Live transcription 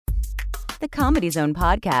The Comedy Zone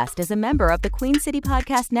podcast is a member of the Queen City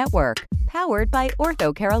Podcast Network, powered by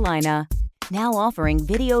Ortho Carolina. Now offering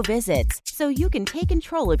video visits so you can take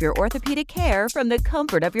control of your orthopedic care from the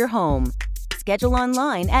comfort of your home. Schedule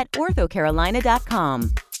online at orthocarolina.com.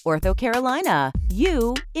 Ortho Carolina,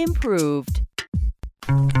 you improved.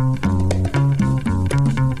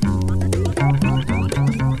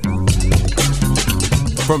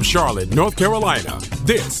 From Charlotte, North Carolina,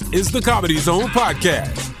 this is the Comedy Zone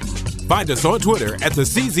Podcast. Find us on Twitter at the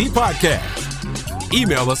CZ Podcast.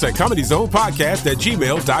 Email us at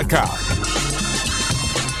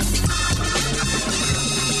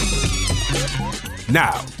comedyzonepodcast@gmail.com.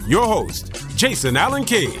 Now, your host, Jason Allen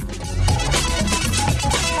King.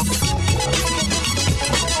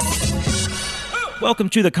 Welcome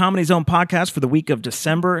to the Comedy Zone podcast for the week of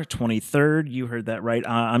December 23rd. You heard that right.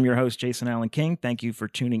 I'm your host, Jason Allen King. Thank you for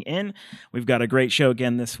tuning in. We've got a great show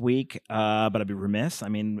again this week, but I'd be remiss. I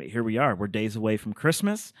mean, here we are. We're days away from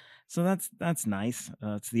Christmas, so that's nice.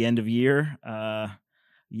 It's the end of year.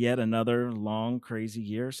 Yet another long, crazy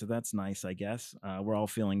year, so that's nice, I guess. We're all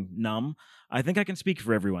feeling numb. I think I can speak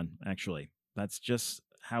for everyone, actually. That's just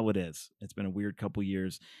how it is. It's been a weird couple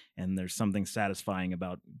years, and there's something satisfying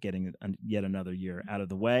about getting yet another year out of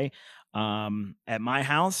the way. At my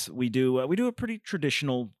house, we do a pretty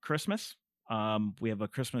traditional Christmas. We have a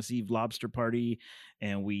Christmas Eve lobster party,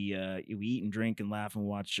 and we eat and drink and laugh and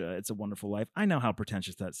watch It's a Wonderful Life. I know how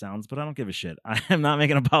pretentious that sounds, but I don't give a shit. I am not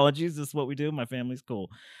making apologies. This is what we do. My family's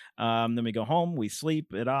cool. Then we go home, we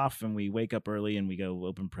sleep it off, and we wake up early, and we go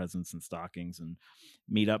open presents and stockings and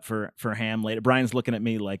meet up for ham later. Brian's looking at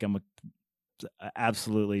me like I'm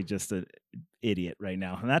absolutely just an idiot right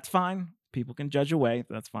now, and that's fine. People can judge away.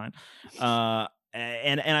 That's fine.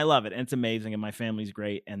 And I love it, and it's amazing, and my family's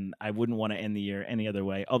great, and I wouldn't want to end the year any other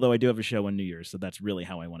way, although I do have a show on New Year's, so that's really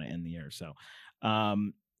how I want to end the year. So,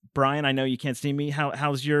 Brian, I know you can't see me.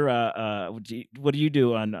 How's your, what do you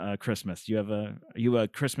do on Christmas? Do you have are you a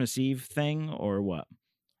Christmas Eve thing, or what?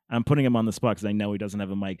 I'm putting him on the spot because I know he doesn't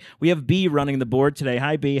have a mic. We have B running the board today.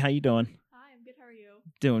 Hi, B. How you doing? Hi, I'm good. How are you?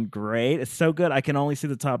 Doing great. It's so good. I can only see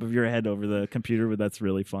the top of your head over the computer, but that's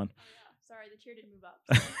really fun. Oh, yeah. Sorry, the chair didn't move up.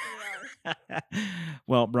 So here we are.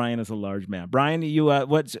 Well, Brian is a large man. Brian, you what?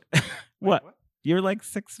 What? You're like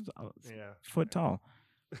 6 foot tall.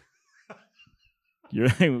 You're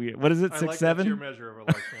what is it? 6'7"? That's your measure of a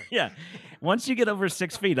large man. Yeah. Once you get over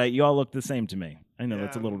 6 feet, you all look the same to me. I know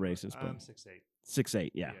that's a little racist, but I'm 6'8".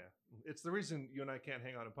 6'8", yeah. It's the reason you and I can't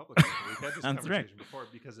hang out in public. We've had this conversation before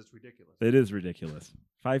because it's ridiculous. It is ridiculous.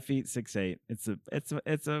 5 feet, 6'8". It's a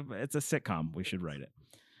sitcom. We should write it.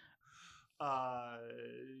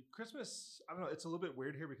 Christmas, I don't know. It's a little bit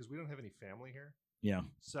weird here because we don't have any family here. Yeah.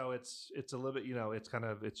 So it's a little bit,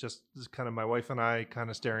 it's just my wife and I kind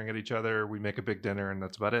of staring at each other. We make a big dinner and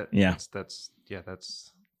that's about it. Yeah. That's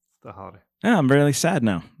the holiday. Yeah, I'm really sad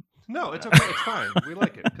now. No, it's okay. It's fine. We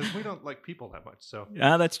like it because we don't like people that much. So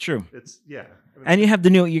yeah, that's true. And you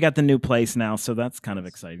got the new place now, so that's kind of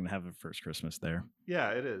exciting to have a first Christmas there.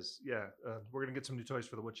 Yeah, it is. Yeah, we're gonna get some new toys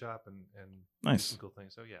for the wood shop and nice, some cool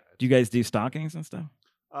things. So yeah. Do you guys do stockings and stuff?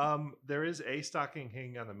 There is a stocking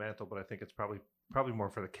hanging on the mantle, but I think it's probably more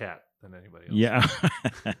for the cat than anybody else. Yeah.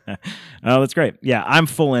 Oh, that's great. Yeah, I'm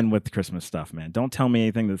full in with Christmas stuff, man. Don't tell me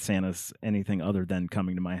anything that Santa's anything other than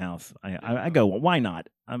coming to my house. I go, well, why not?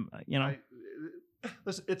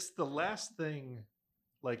 Listen, it's the last thing.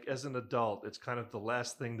 Like as an adult, it's kind of the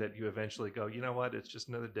last thing that you eventually go. You know what? It's just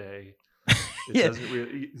another day. It doesn't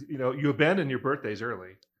really. You abandon your birthdays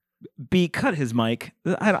early. B, cut his mic.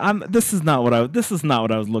 This is not what I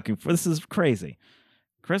was looking for. This is crazy.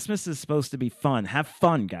 Christmas is supposed to be fun. Have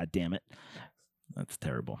fun, goddammit. That's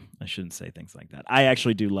terrible. I shouldn't say things like that. I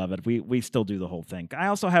actually do love it. We still do the whole thing. I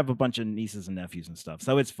also have a bunch of nieces and nephews and stuff,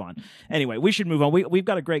 so it's fun. Anyway, we should move on. We've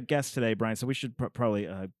got a great guest today, Brian, so we should probably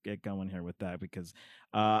get going here with that because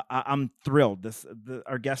I'm thrilled.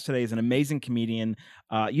 Our guest today is an amazing comedian.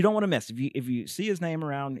 You don't want to miss. If you see his name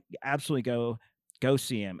around, absolutely go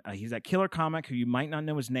see him. He's that killer comic who you might not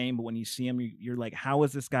know his name, but when you see him, you're like, how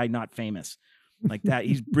is this guy not famous? Like that.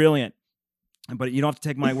 He's brilliant. But you don't have to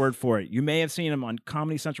take my word for it. You may have seen him on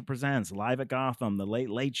Comedy Central Presents, Live at Gotham, The Late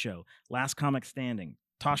Late Show, Last Comic Standing,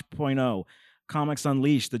 Tosh.0, Comics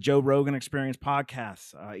Unleashed, the Joe Rogan Experience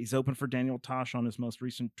podcasts. He's open for Daniel Tosh on his most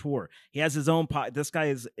recent tour. He has his own This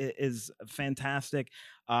guy is fantastic.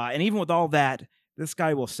 And even with all that, This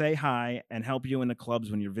guy will say hi and help you in the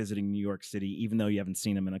clubs when you're visiting New York City, even though you haven't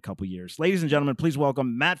seen him in a couple years. Ladies and gentlemen, please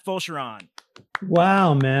welcome Matt Fulchiron.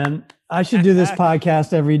 Wow, man. I should do this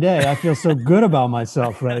podcast every day. I feel so good about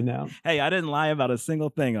myself right now. Hey, I didn't lie about a single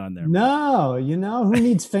thing on there. No, who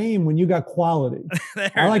needs fame when you got quality?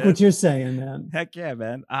 I like what you're saying, man. Heck yeah,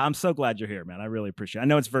 man. I'm so glad you're here, man. I really appreciate it. I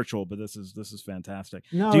know it's virtual, but this is fantastic.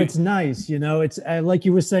 No, it's nice. It's like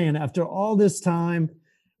you were saying, after all this time,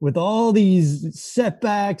 with all these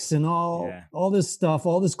setbacks and all this stuff,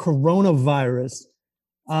 all this coronavirus,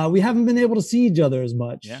 we haven't been able to see each other as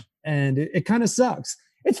much. Yeah. And it kind of sucks.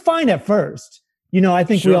 It's fine at first. I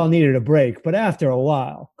think we all needed a break, but after a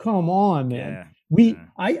while, come on, man. Yeah.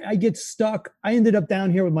 I get stuck. I ended up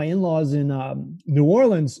down here with my in-laws in New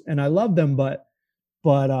Orleans, and I love them, but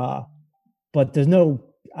there's no,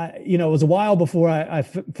 it was a while before I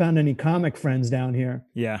found any comic friends down here.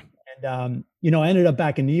 Yeah. And, I ended up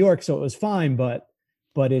back in New York, so it was fine, but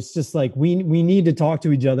it's just like, we need to talk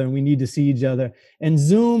to each other and we need to see each other. And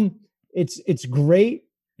Zoom, it's great.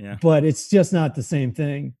 Yeah. But it's just not the same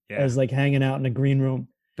thing as like hanging out in a green room.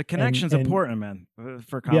 The connection's important, man,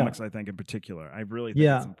 for comics, I think in particular. I really think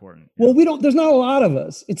it's important. Well, there's not a lot of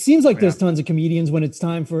us. It seems like there's tons of comedians when it's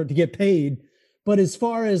time to get paid. But as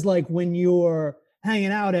far as like when you're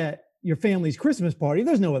hanging out at your family's Christmas party,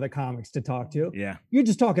 there's no other comics to talk to. Yeah. You're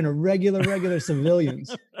just talking to regular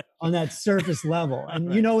civilians on that surface level.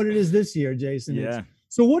 And you know what it is this year, Jason? Yeah.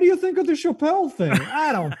 So what do you think of the Chappelle thing?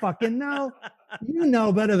 I don't fucking know. You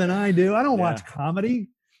know better than I do. I don't watch comedy.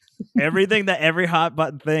 Every hot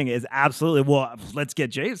button thing is absolutely, well, let's get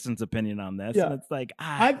Jason's opinion on this. Yeah. And it's like,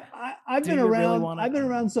 I've been around. Really I've been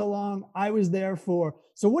around so long. I was there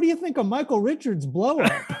so what do you think of Michael Richards' blow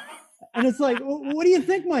up? And it's like, what do you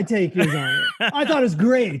think my take is on it? I thought it was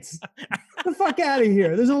great. Get the fuck out of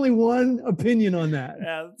here. There's only one opinion on that.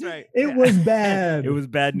 Yeah, that's right. It was bad. It was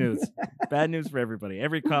bad news. Bad news for everybody.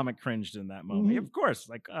 Every comic cringed in that moment. Of course.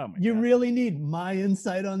 Like, oh my God. You really need my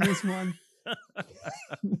insight on this one.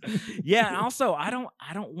 Yeah. And also, I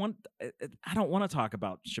don't want to talk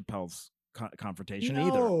about Chappelle's confrontation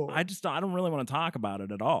either. I don't really want to talk about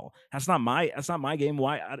it at all. That's not my game.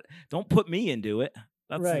 Why? Don't put me into it.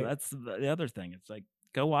 That's the other thing. It's like,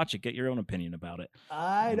 go watch it. Get your own opinion about it.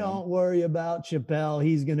 I don't worry about Chappelle.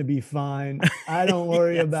 He's going to be fine. I don't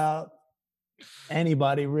worry about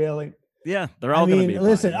anybody, really. Yeah, they're all going to be fine.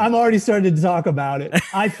 Listen, I'm already started to talk about it.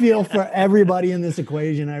 I feel for everybody in this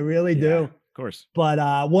equation. I really do. Of course.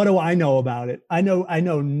 But what do I know about it? I know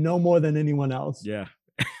no more than anyone else. Yeah.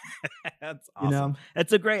 That's awesome.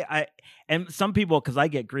 It's a great, and some people, because I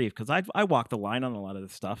get grief, because I walk the line on a lot of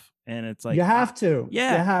this stuff, and it's like, you have to.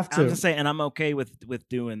 Yeah, you have to. I'm just saying, and I'm okay with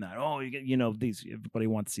doing that. Oh, everybody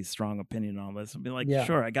wants to see strong opinion on this. I'll be like,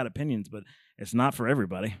 sure, I got opinions, but it's not for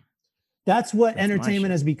everybody. That's what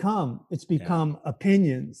entertainment has become. It's become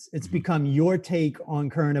opinions. It's become your take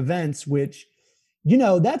on current events, which,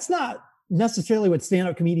 that's not necessarily what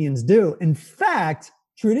stand-up comedians do. In fact,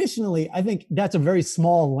 traditionally, I think that's a very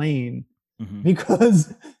small lane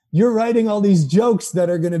because you're writing all these jokes that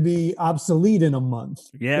are going to be obsolete in a month.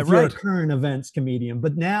 Yeah, if you're a current events comedian.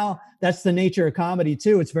 But now that's the nature of comedy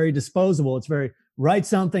too. It's very disposable. It's very write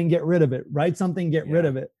something, get rid of it. Write something, get rid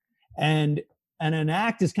of it. And an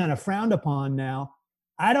act is kind of frowned upon now.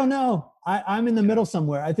 I don't know. I'm in the middle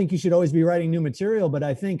somewhere. I think you should always be writing new material, but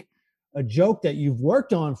I think a joke that you've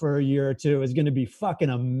worked on for a year or two is going to be fucking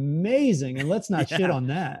amazing. And let's not shit on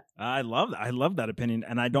that. I love that opinion.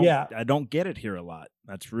 And I don't get it here a lot.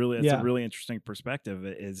 That's a really interesting perspective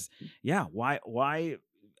why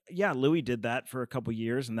Louis did that for a couple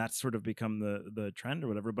years and that's sort of become the trend or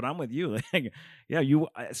whatever. But I'm with you. Like, you,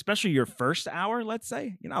 especially your first hour, let's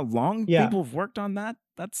say, how long people have worked on that.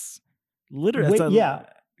 That's literally,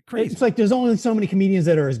 crazy. It's like there's only so many comedians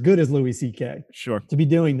that are as good as Louis C.K. Sure. To be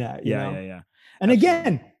doing that. Yeah. And Absolutely.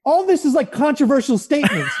 Again, all this is like controversial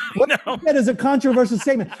statements. What that is a controversial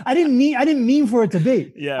statement. I didn't mean for it to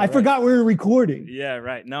be. Yeah. I forgot we were recording. Yeah,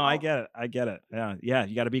 right. No, I get it. Yeah.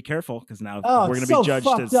 You got to be careful because now we're going to so be judged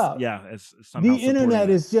as somehow the internet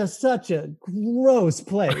is just such a gross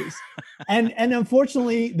place. and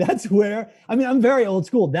unfortunately, that's where I'm very old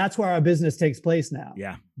school. That's where our business takes place now.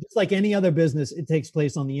 Yeah. Just like any other business, it takes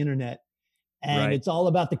place on the internet. And it's all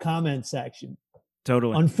about the comment section.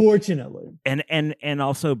 Totally. Unfortunately. And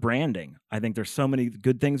also branding. I think there's so many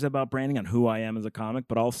good things about branding on who I am as a comic,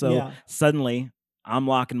 but also suddenly I'm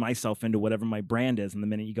locking myself into whatever my brand is. And the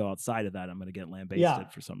minute you go outside of that, I'm going to get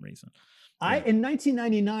lambasted for some reason. In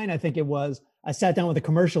 1999, I think it was, I sat down with a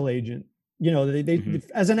commercial agent. They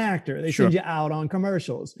as an actor, they send you out on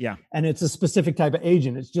commercials. Yeah. And it's a specific type of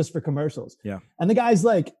agent. It's just for commercials. Yeah. And the guy's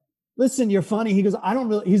like, listen, you're funny. He goes, I don't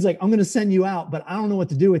really, he's like, I'm going to send you out, but I don't know what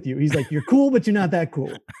to do with you. He's like, you're cool, but you're not that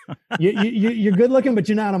cool. You're good looking, but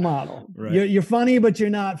you're not a model. Right. You're funny, but you're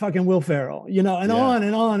not fucking Will Ferrell, you know, and on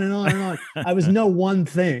and on and on and on. I was no one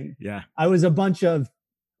thing. Yeah. I was a bunch of,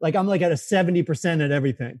 like, I'm like at a 70% at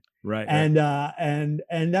everything. Right.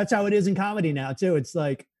 And that's how it is in comedy now too. It's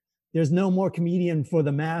like, there's no more comedian for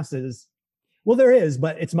the masses. Well, there is,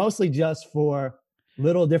 but it's mostly just for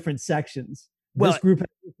little different sections. Well, this group has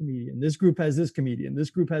this comedian. This group has this comedian. This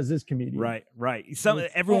group has this comedian. Right. So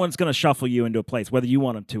everyone's going to shuffle you into a place, whether you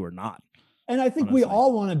want them to or not. And I think we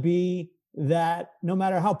all want to be that, no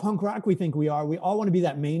matter how punk rock we think we all want to be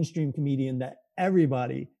that mainstream comedian that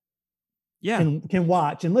everybody can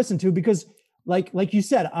watch and listen to, because like you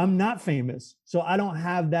said, I'm not famous. So I don't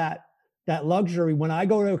have that luxury. When I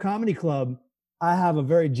go to a comedy club, I have a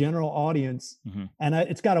very general audience, and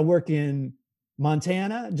it's got to work in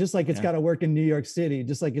Montana, just like it's got to work in New York City,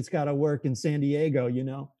 just like it's got to work in San Diego, you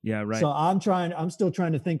know? Yeah, right. So I'm still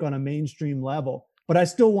trying to think on a mainstream level, but I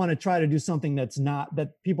still want to try to do something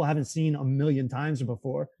that people haven't seen a million times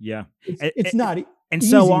before. Yeah. It's not and easy,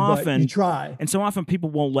 so often you try. And so often people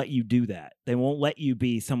won't let you do that. They won't let you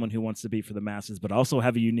be someone who wants to be for the masses, but also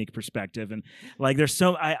have a unique perspective. And like,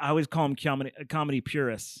 I always call them comedy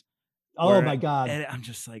purists. Oh my God. And I'm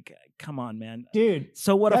just like, come on, man. Dude.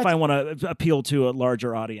 So what if I want to appeal to a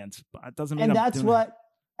larger audience? It doesn't mean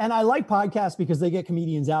and I like podcasts because they get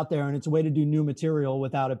comedians out there and it's a way to do new material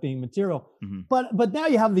without it being material. But now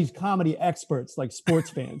you have these comedy experts like sports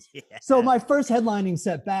fans. So my first headlining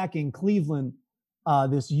set back in Cleveland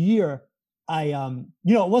this year, it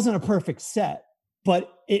wasn't a perfect set,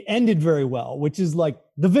 but it ended very well, which is like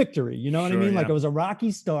the victory. You know what I mean? Like it was a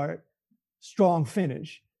rocky start, strong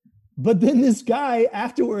finish. But then this guy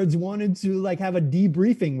afterwards wanted to like have a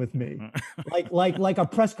debriefing with me, like a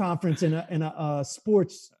press conference in a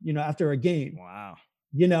sports, after a game. Wow.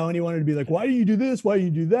 And he wanted to be like, why do you do this? Why do you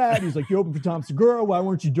do that? He's like, you open for Tom Segura. Why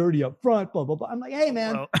weren't you dirty up front? Blah, blah, blah. I'm like, hey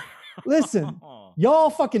man, listen, y'all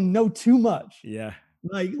fucking know too much. Yeah.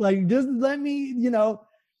 Like just let me,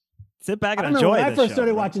 sit back and enjoy it. When I first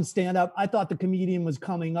started watching stand up, I thought the comedian was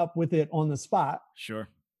coming up with it on the spot. Sure.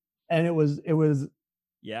 And it was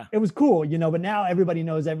cool, but now everybody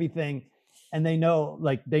knows everything, and they know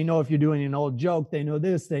if you're doing an old joke, they know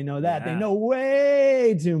this, they know that, they know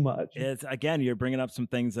way too much. It's, again, you're bringing up some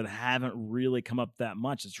things that haven't really come up that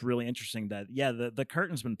much. It's really interesting that, the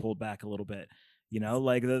curtain's been pulled back a little bit,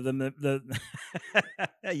 like the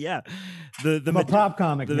I'm a prop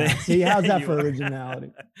comic. See, how's that for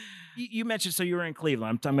originality? You mentioned, so you were in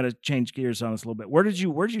Cleveland. I'm going to change gears on this a little bit. Where did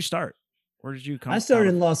you start? Where did you come? I started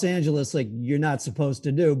in Los Angeles, like you're not supposed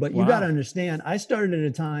to do, but you got to understand, I started at a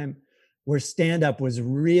time where stand-up was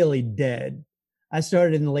really dead. I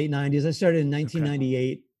started in the late 90s. I started in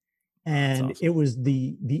 1998, and awesome. It was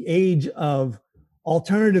the age of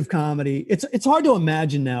alternative comedy. It's hard to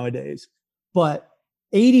imagine nowadays, but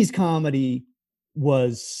 80s comedy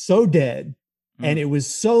was so dead, and it was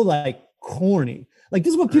so like corny. Like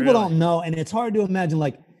this is what people don't know, and it's hard to imagine.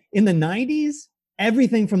 Like in the 90s,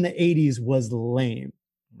 everything from the 80s was lame.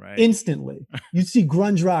 Right. Instantly. You'd see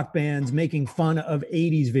grunge rock bands making fun of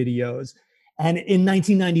 80s videos and in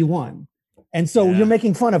 1991. And so you're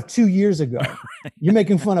making fun of 2 years ago. You're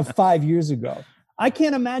making fun of 5 years ago. I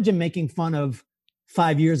can't imagine making fun of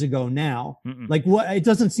 5 years ago now. Like what? It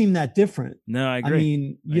doesn't seem that different. No, I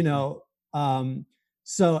agree. I mean,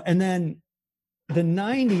 so, and then the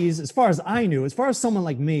 90s, as far as someone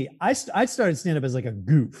like me, I started stand-up as like a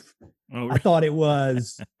goof. Oh, really? I thought it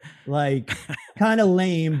was like kind of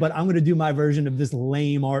lame, but I'm going to do my version of this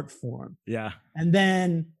lame art form. Yeah. And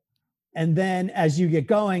then as you get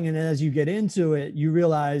going and as you get into it, you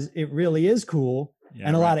realize it really is cool. Yeah,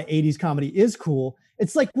 and a lot of 80s comedy is cool.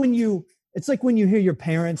 It's like when you hear your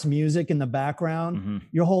parents' music in the background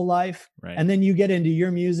your whole life, and then you get into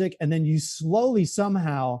your music, and then you slowly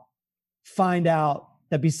somehow find out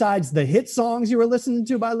that besides the hit songs you were listening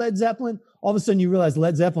to by Led Zeppelin, all of a sudden you realize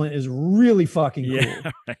Led Zeppelin is really fucking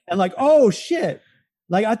cool. And like, oh shit.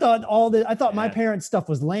 Like I thought my parents' stuff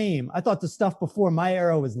was lame. I thought the stuff before my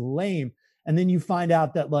era was lame. And then you find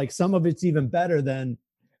out that like some of it's even better than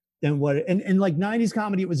what, and like 90s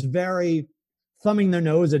comedy, it was very thumbing their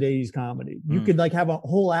nose at 80s comedy. You could like have a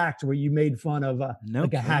whole act where you made fun of a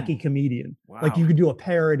hacky comedian. Wow. Like you could do a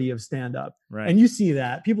parody of stand-up. Right. And you see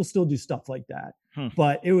that. People still do stuff like that.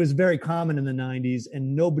 But it was very common in the 90s,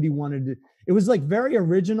 and nobody wanted to. It was like very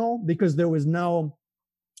original because there was no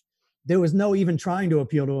even trying to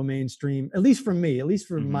appeal to a mainstream, at least for me, at least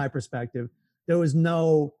from my perspective. There was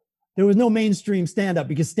no mainstream stand-up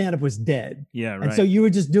because stand-up was dead. Yeah, right. And so you were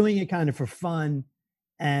just doing it kind of for fun.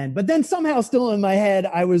 But then somehow still in my head,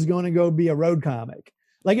 I was going to go be a road comic.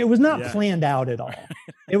 Like it was not planned out at all.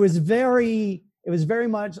 It was very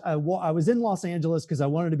much, I was in Los Angeles because I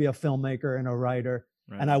wanted to be a filmmaker and a writer.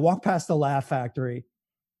 Right. And I walked past the Laugh Factory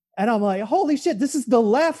and I'm like, holy shit, this is the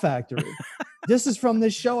Laugh Factory. This is from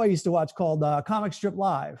this show I used to watch called Comic Strip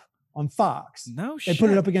Live on Fox. No shit. They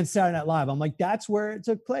put it up against Saturday Night Live. I'm like, that's where it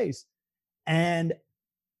took place. And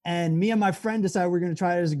me and my friend decided we were going to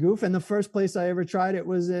try it as a goof. And the first place I ever tried it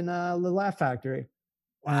was in the Laugh Factory.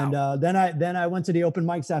 Wow. And then I went to the open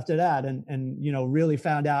mics after that and really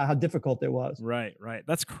found out how difficult it was. Right.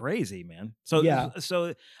 That's crazy, man. So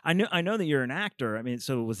so I know that you're an actor. I mean,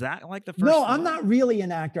 so was that like the first No, I'm not really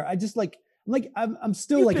an actor. I just I'm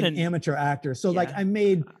still like an amateur actor. So like I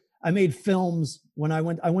made films when I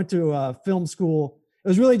went to film school. It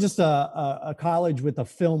was really just a college with a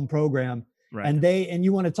film program. Right. And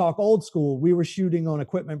you want to talk old school, we were shooting on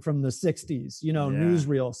equipment from the 60s,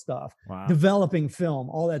 newsreel stuff, developing film,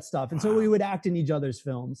 all that stuff. And so we would act in each other's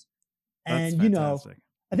films. That's and, fantastic.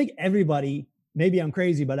 I think everybody, maybe I'm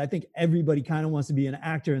crazy, but I think everybody kind of wants to be an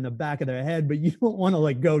actor in the back of their head, but you don't want to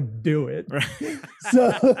like go do it. Right.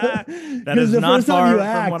 So because the first time you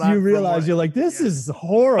act, you realize you're like, this is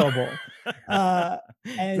horrible.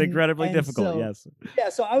 It's incredibly difficult. Yes. Yeah.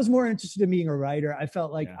 So I was more interested in being a writer. I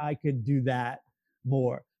felt like I could do that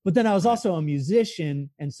more, but then I was also a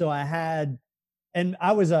musician. And so I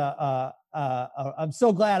was I'm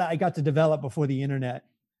so glad I got to develop before the internet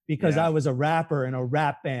because I was a rapper in a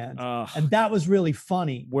rap band and that was really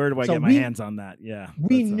funny. Where do I get my hands on that? Yeah.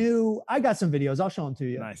 I got some videos. I'll show them to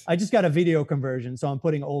you. Nice. I just got a video conversion. So I'm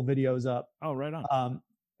putting old videos up. Oh, right on.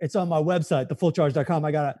 It's on my website, thefulcharge.com.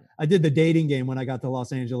 I did the dating game when I got to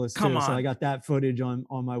Los Angeles too. On. So I got that footage on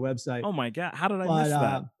my website. Oh my God. How did I miss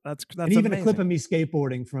that? That's and even amazing. a clip of me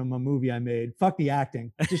skateboarding from a movie I made. Fuck the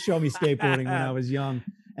acting. Just show me skateboarding when I was young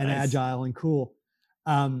and agile and cool.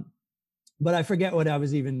 But I forget what I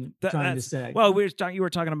was even trying to say. Well, you were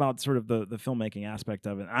talking about sort of the filmmaking aspect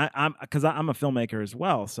of it. I'm a filmmaker as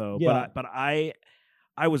well. So, but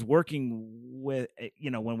I was working with,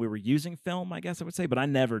 when we were using film, I guess I would say, but I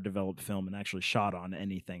never developed film and actually shot on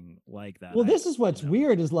anything like that. Well, this is what's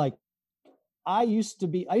weird is like, I used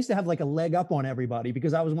to have like a leg up on everybody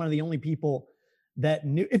because I was one of the only people that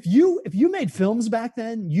knew if you made films back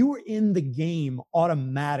then, you were in the game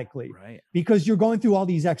automatically, right? Because you're going through all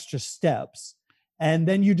these extra steps and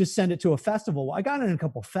then you just send it to a festival. Well, I got in a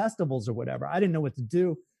couple festivals or whatever. I didn't know what to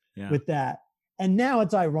do with that. And now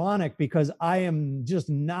it's ironic because I am just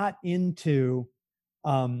not into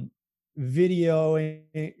video, I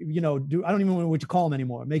don't even know what you call them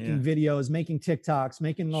anymore, making videos, making TikToks,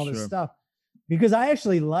 making all this stuff, because I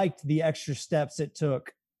actually liked the extra steps it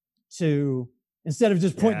took to, instead of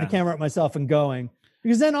just pointing the camera at myself and going,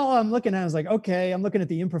 because then all I'm looking at is like, okay, I'm looking at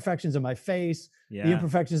the imperfections of my face, the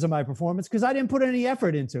imperfections of my performance, because I didn't put any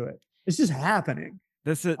effort into it. It's just happening.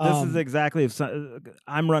 This is exactly,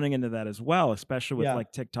 I'm running into that as well, especially with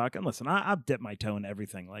like TikTok. And listen, I've dipped my toe in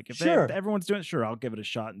everything. Like if everyone's doing it, sure, I'll give it a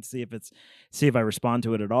shot and see if I respond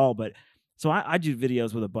to it at all. But so I do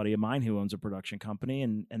videos with a buddy of mine who owns a production company,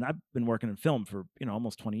 and I've been working in film for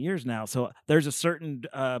almost 20 years now. So there's a certain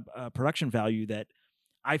production value that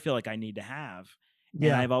I feel like I need to have.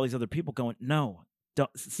 And I have all these other people going, no, don't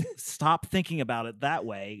stop thinking about it that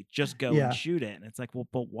way. Just go and shoot it. And it's like, well,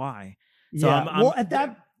 but why? So at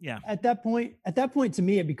that point, to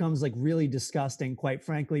me, it becomes like really disgusting, quite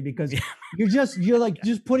frankly, because you're just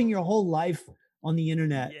putting your whole life on the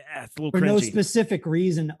internet it's a little for cringy. no specific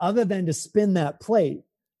reason other than to spin that plate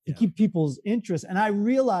to keep people's interest. And I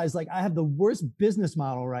realize like I have the worst business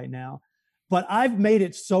model right now, but I've made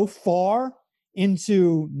it so far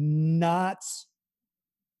into not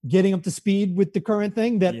getting up to speed with the current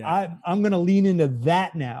thing that I'm going to lean into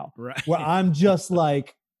that now, where I'm just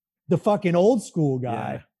like the fucking old school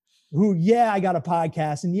guy who, I got a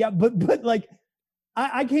podcast and but like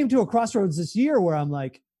I came to a crossroads this year where I'm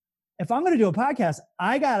like, if I'm going to do a podcast,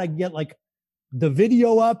 I got to get like the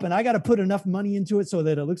video up and I got to put enough money into it so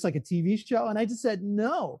that it looks like a TV show. And I just said,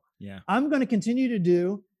 no, I'm going to continue to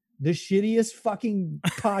do the shittiest fucking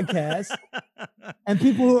podcast and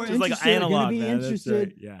people who are just interested like analog, are going to be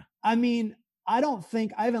interested. Right. I mean, I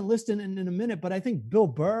haven't listened in a minute, but I think Bill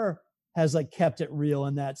Burr has like kept it real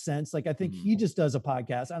in that sense. Like, I think he just does a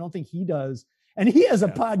podcast. I don't think he does. And he has a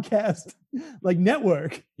podcast like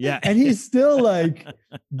network. Yeah. And he's still like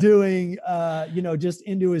doing, just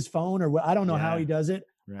into his phone or I don't know how he does it.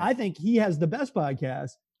 Right. I think he has the best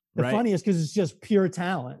podcast. The funniest because it's just pure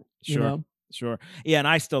talent. Sure. You know? Sure. Yeah. And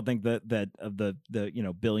I still think that of the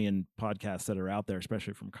billion podcasts that are out there,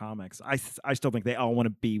 especially from comics, I still think they all want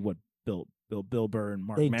to be what Bill Bill Burr and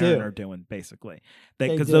Mark They Maron do. are doing, basically. They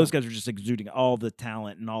Because do. those guys are just exuding all the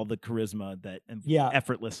talent and all the charisma that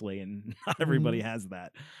effortlessly, and not everybody has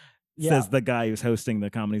that. Says the guy who's hosting the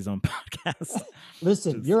Comedy Zone podcast.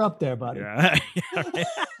 Listen, you're up there, buddy. Yeah, right.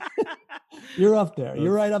 You're up there.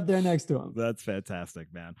 You're right up there next to him. That's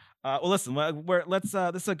fantastic, man. Well, listen, let's.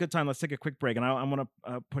 This is a good time. Let's take a quick break, and I want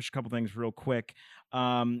to push a couple things real quick.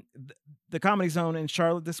 The Comedy Zone in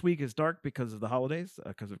Charlotte this week is dark because of the holidays,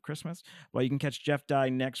 because of Christmas. Well, you can catch Jeff Dye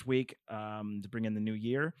next week to bring in the new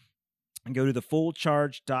year. And go to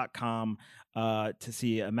thefullcharge.com to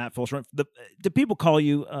see Matt Fulchiron. Do people call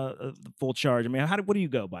you the Full Charge? I mean, what do you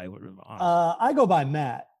go by? I go by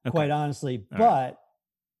Matt, quite honestly. All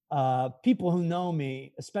but people who know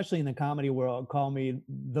me, especially in the comedy world, call me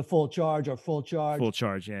the Full Charge or Full Charge. Full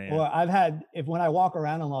Charge, yeah. Or I've had, when I walk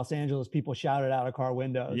around in Los Angeles, people shout it out of car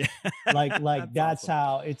windows. Yeah. Like that's awesome.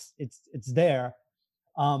 How it's there.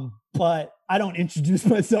 But I don't introduce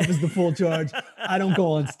myself as the Full Charge. I don't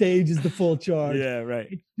go on stage as the Full Charge. Yeah, right.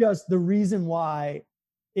 It's just the reason why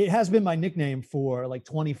it has been my nickname for like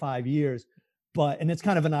 25 years, and it's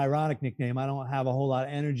kind of an ironic nickname. I don't have a whole lot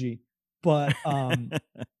of energy, but,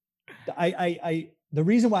 the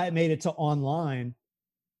reason why I made it to online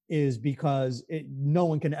is because no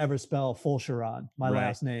one can ever spell Fulchiron, my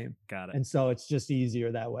last name. Got it. And so it's just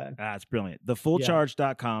easier that way. That's brilliant.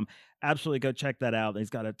 Thefullcharge.com. Absolutely go check that out. He's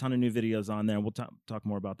got a ton of new videos on there. We'll talk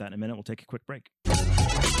more about that in a minute. We'll take a quick break.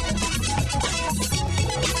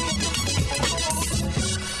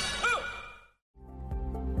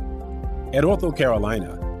 At Ortho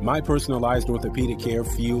Carolina, my personalized orthopedic care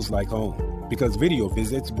feels like home because video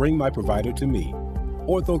visits bring my provider to me.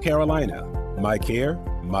 Ortho Carolina, my care,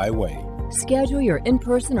 my way. Schedule your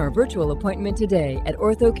in-person or virtual appointment today at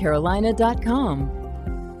orthocarolina.com.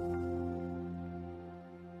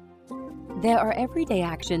 There are everyday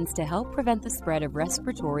actions to help prevent the spread of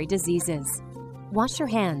respiratory diseases. Wash your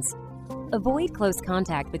hands. Avoid close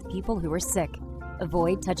contact with people who are sick.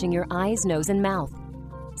 Avoid touching your eyes, nose, and mouth.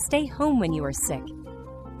 Stay home when you are sick.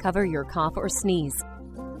 Cover your cough or sneeze.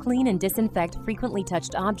 Clean and disinfect frequently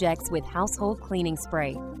touched objects with household cleaning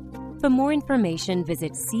spray. For more information,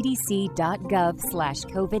 visit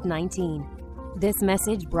cdc.gov/COVID-19. This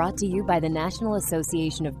message brought to you by the National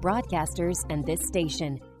Association of Broadcasters and this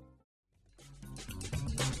station.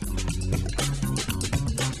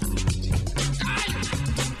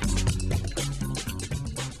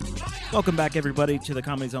 Welcome back, everybody, to the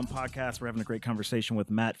Comedy Zone podcast. We're having a great conversation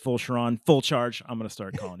with Matt Fulchiron. Full Charge. I'm going to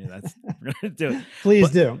start calling you that. We're going to do it. Please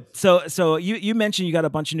do. So you mentioned you got a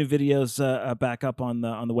bunch of new videos back up on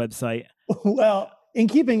the website. Well, in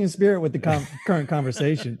keeping in spirit with the current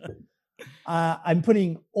conversation, I'm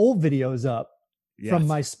putting old videos up from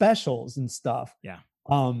my specials and stuff. Yeah.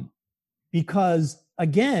 Because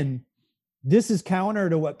again, this is counter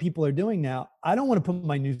to what people are doing now. I don't want to put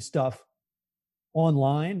my new stuff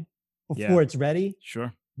online before it's ready.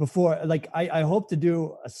 Sure. Before, like, I hope to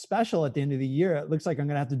do a special at the end of the year. It looks like I'm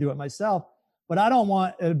going to have to do it myself, but I don't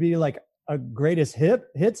want it to be like a greatest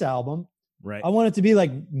hits album. Right. I want it to be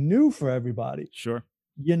like new for everybody. Sure.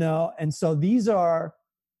 You know? And so these are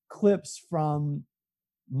clips from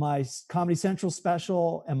my Comedy Central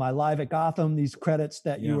special and my Live at Gotham, these credits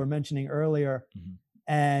that you were mentioning earlier. Mm-hmm.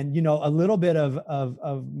 And, you know, a little bit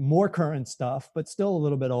of more current stuff, but still a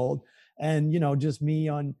little bit old. And, you know, just me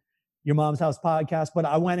on Your Mom's House podcast. But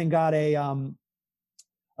I went and got a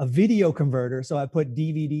video converter. So I put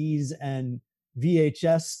DVDs and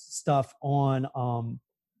VHS stuff on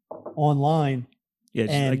online. Yeah,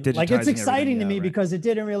 and like it's exciting to me because it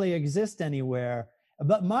didn't really exist anywhere.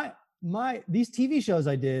 But these TV shows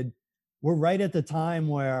I did were right at the time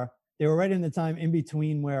where they were right in the time in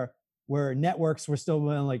between where networks were still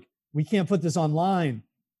like, we can't put this online.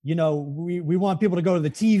 You know, we want people to go to the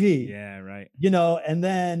TV. Yeah, right. You know, and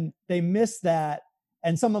then they missed that.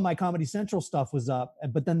 And some of my Comedy Central stuff was up,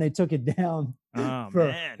 but then they took it down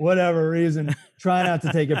for whatever reason. Try not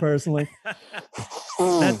to take it personally.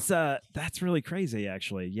 That's really crazy,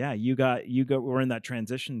 actually. Yeah, we're in that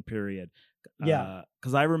transition period. Yeah,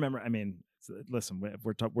 because I remember. I mean, listen,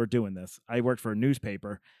 we're doing this. I worked for a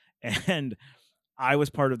newspaper, and I was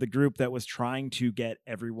part of the group that was trying to get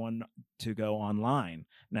everyone to go online.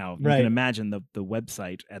 Now you can imagine the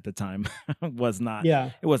website at the time was not.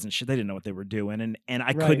 Yeah, it wasn't shit. They didn't know what they were doing, and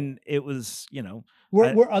I couldn't. It was, you know.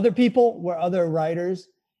 Were other writers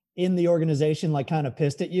in the organization like kind of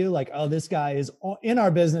pissed at you, like, oh, this guy is in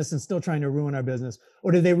our business and still trying to ruin our business,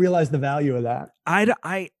 or did they realize the value of that?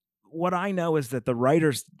 What I know is that the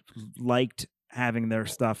writers liked having their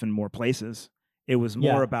stuff in more places. It was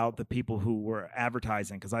more Yeah. about the people who were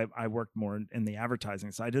advertising, because I worked more in the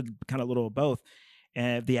advertising. So I did kind of a little of both.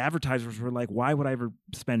 And the advertisers were like, why would I ever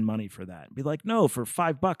spend money for that? Be like, no, for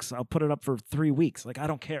 $5, I'll put it up for 3 weeks. Like, I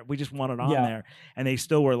don't care. We just want it on Yeah. there. And they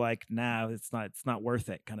still were like, nah, it's not worth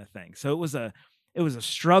it, kind of thing. So it was a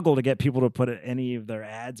struggle to get people to put any of their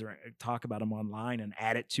ads or talk about them online and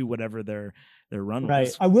add it to whatever their run Right.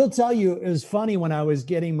 was. I will tell you, it was funny when I was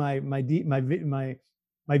getting my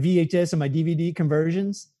VHS and my DVD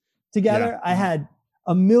conversions together. Yeah. I had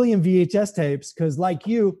a million VHS tapes because, like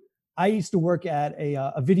you, I used to work at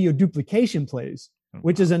a video duplication place,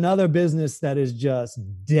 which is another business that is just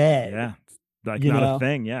dead. Yeah, like you not know? a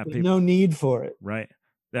thing. Yeah, There's no need for it. Right.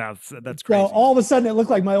 Yeah, that's crazy. So all of a sudden, it looked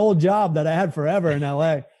like my old job that I had forever in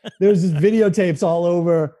LA. There was just videotapes all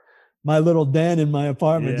over my little den in my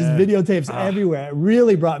apartment, just videotapes everywhere. It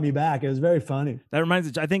really brought me back. It was very funny. That reminds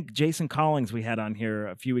me, I think Jason Collins we had on here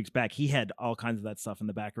a few weeks back. He had all kinds of that stuff in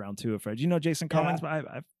the background too. Fred, do you know Jason Collins?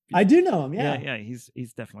 I do know him. Yeah, yeah.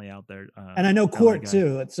 He's definitely out there. And I know Court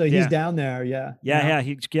too. So he's down there. Yeah.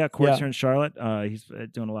 Court's here in Charlotte. He's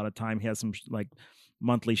doing a lot of time. He has some like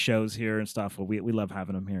monthly shows here and stuff. Well, we love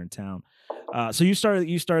having him here in town. So you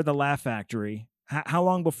started the Laugh Factory. How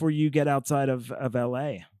long before you get outside of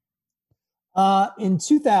LA? In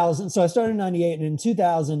 2000, so I started in 98, and in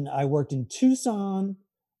 2000, I worked in Tucson,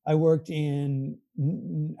 I worked in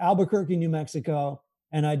Albuquerque, New Mexico,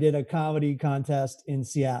 and I did a comedy contest in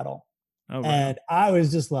Seattle. Oh, wow. And I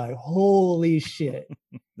was just like, holy shit.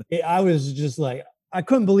 I was just like, I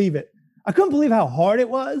couldn't believe it. I couldn't believe how hard it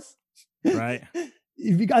was. Right.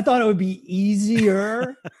 I thought it would be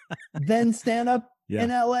easier than stand up in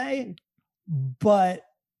LA. But,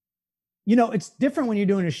 it's different when you're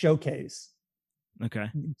doing a showcase.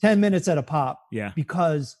 Okay. 10 minutes at a pop. Yeah.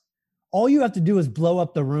 Because all you have to do is blow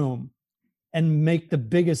up the room and make the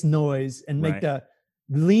biggest noise and make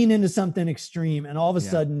lean into something extreme. And all of a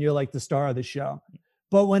sudden you're like the star of the show.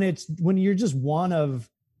 But when you're just one of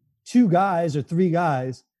 2 guys or 3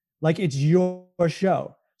 guys, like it's your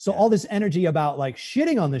show. So all this energy about like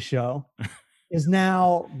shitting on the show is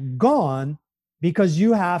now gone because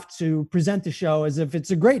you have to present the show as if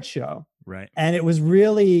it's a great show. Right. And it was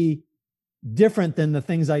really different than the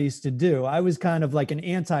things I used to do. I was kind of like an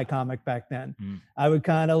anti-comic back then. I would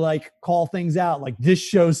kind of like call things out like this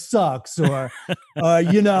show sucks or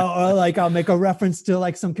like I'll make a reference to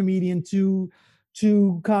like some comedian two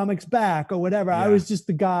comics back or whatever. I was just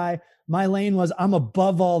the guy. My lane was I'm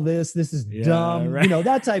above all this. This is dumb, right.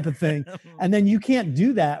 That type of thing. And then you can't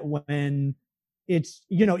do that when it's,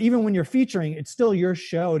 even when you're featuring, it's still your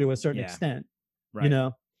show to a certain extent,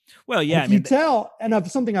 Right. Well, yeah. If you tell,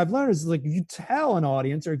 and something I've learned is like, if you tell an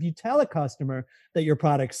audience or if you tell a customer that your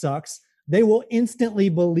product sucks, they will instantly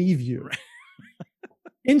believe you. Right.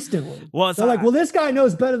 Instantly. Well, they're like, well, this guy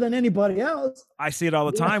knows better than anybody else. I see it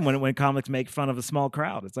all the time when comics make fun of a small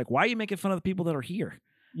crowd. It's like, why are you making fun of the people that are here?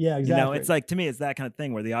 Yeah, exactly. It's like, to me, it's that kind of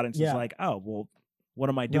thing where the audience is like, oh, well, what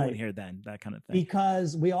am I doing here then? That kind of thing.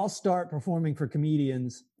 Because we all start performing for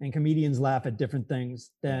comedians, and comedians laugh at different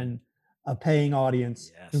things than a paying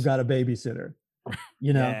audience who got a babysitter.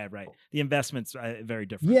 Yeah, right. The investment's very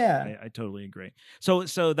different. Yeah, I totally agree. So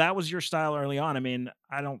that was your style early on. I mean,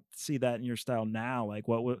 I don't see that in your style now. Like,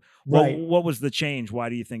 what was the change? Why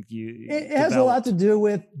do you think you? It has a lot to do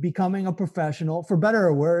with becoming a professional, for better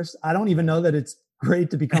or worse. I don't even know that it's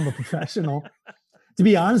great to become a professional. To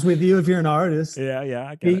be honest with you, if you're an artist,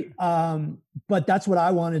 I get it. But that's what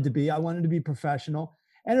I wanted to be. I wanted to be professional,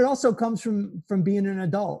 and it also comes from being an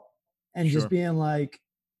adult and just being like,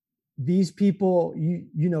 these people.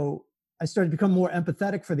 I started to become more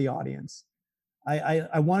empathetic for the audience.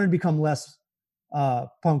 I wanted to become less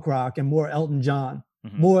punk rock and more Elton John,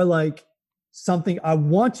 more like something. I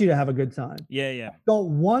want you to have a good time. Yeah. I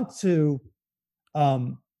don't want to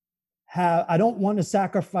I don't want to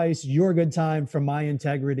sacrifice your good time for my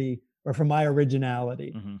integrity or for my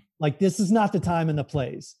originality. Like, this is not the time and the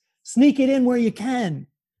place. Sneak it in where you can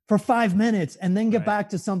for 5 minutes and then get back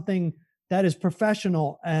to something that is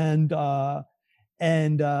professional and for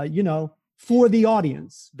the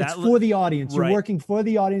audience. It's for the audience. You're working for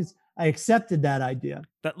the audience. I accepted that idea.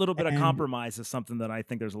 That little bit of compromise is something that I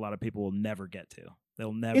think there's a lot of people will never get to.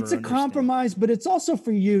 They'll never. It's a compromise, but it's also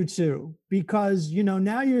for you too, because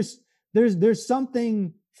now there's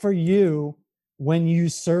something for you when you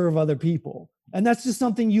serve other people, and that's just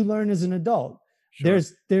something you learn as an adult. Sure.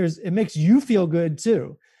 It makes you feel good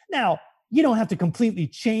too. Now, you don't have to completely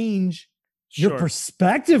change your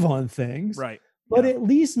perspective on things, right? But at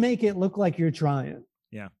least make it look like you're trying.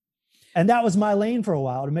 Yeah. And that was my lane for a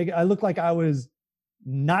while, to make it. I looked like I was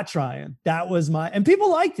not trying. That was and people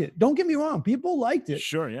liked it. Don't get me wrong. People liked it.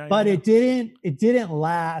 Sure. Yeah. But yeah. it didn't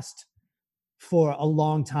last for a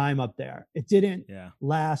long time up there. It didn't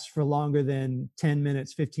last for longer than 10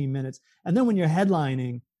 minutes, 15 minutes. And then when you're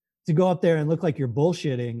headlining, to go up there and look like you're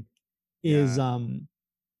bullshitting is,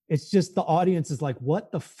 it's just the audience is like,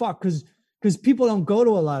 what the fuck? Because people don't go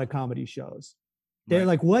to a lot of comedy shows. They're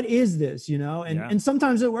like, what is this? You know? And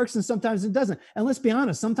sometimes it works and sometimes it doesn't. And let's be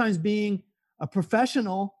honest, sometimes being a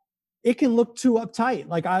professional, it can look too uptight.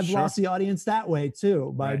 Like I've lost the audience that way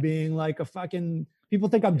too, by being like a fucking, people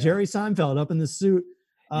think I'm Jerry Seinfeld up in the suit.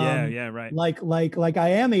 Right. Like I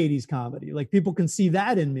am 80s comedy. Like people can see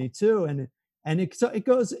that in me too. And it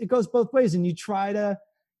goes both ways. And you try to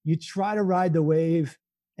ride the wave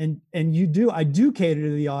and I do cater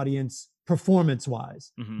to the audience performance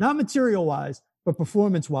wise, not material wise, but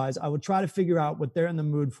performance wise. I would try to figure out what they're in the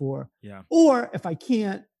mood for. Yeah. Or if I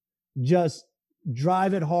can't, just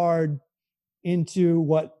drive it hard into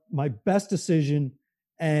what my best decision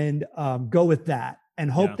and go with that and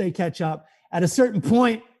hope they catch up. At a certain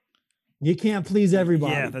point, you can't please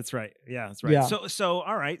everybody. Yeah, that's right. Yeah, that's right. Yeah. So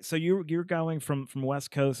all right. So you're going from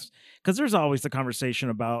West Coast, because there's always the conversation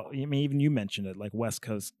about, I mean, even you mentioned it, like West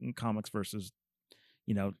Coast comics versus,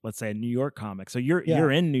 you know, let's say a New York comic. So you're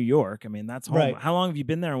in New York. I mean, that's home. Right. How long have you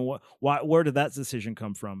been there, and where did that decision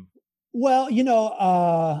come from? Well, you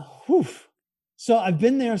know, so I've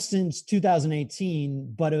been there since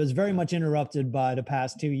 2018, but it was very much interrupted by the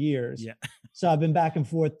past 2 years. Yeah. So I've been back and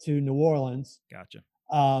forth to New Orleans. Gotcha.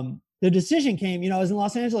 The decision came, you know, I was in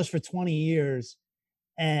Los Angeles for 20 years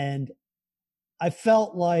and I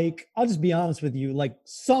felt like, I'll just be honest with you, like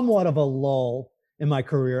somewhat of a lull in my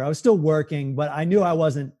career. I was still working, but I knew I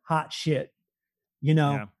wasn't hot shit, you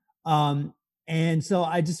know? Yeah. And so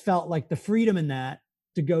I just felt like the freedom in that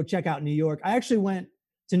to go check out New York. I actually went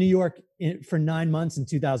to New York for 9 months in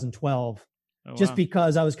 2012, just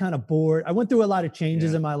because I was kind of bored. I went through a lot of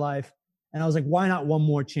changes in my life and I was like, why not one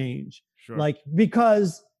more change? Sure. Like,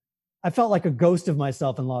 because I felt like a ghost of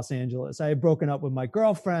myself in Los Angeles. I had broken up with my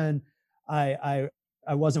girlfriend. I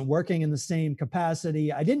wasn't working in the same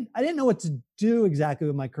capacity. I didn't know what to do exactly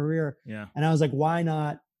with my career. Yeah. And I was like, why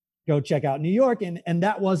not go check out New York? And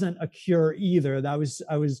that wasn't a cure either. I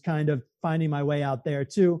was kind of finding my way out there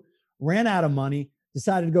too. Ran out of money,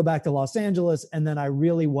 decided to go back to Los Angeles. And then I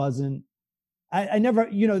really wasn't, I never,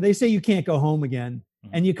 you know, they say you can't go home again,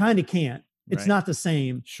 and you kind of can't. It's not the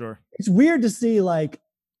same. Sure. It's weird to see, like,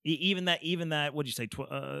 even that, what'd you say?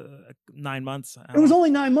 9 months? It was only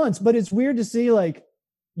 9 months, but it's weird to see, like,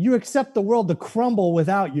 you accept the world to crumble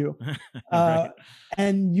without you.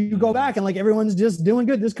 And you go back and like, everyone's just doing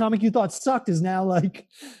good. This comic you thought sucked is now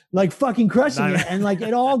like fucking crushing it. And like,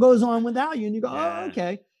 it all goes on without you. And you go, oh,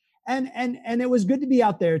 okay. And it was good to be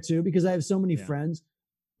out there too, because I have so many friends,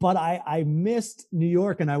 but I missed New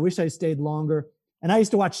York and I wish I stayed longer. And I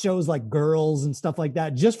used to watch shows like Girls and stuff like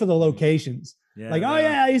that just for the locations. Yeah, like, oh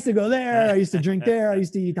yeah, I used to go there. I used to drink there. I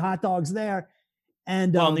used to eat hot dogs there.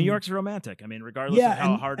 And well, New York's romantic. I mean, regardless of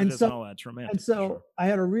how hard it is and all that, it's romantic. And so I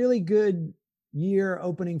had a really good year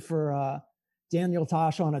opening for Daniel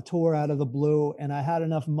Tosh on a tour out of the blue. And I had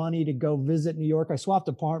enough money to go visit New York. I swapped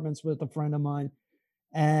apartments with a friend of mine.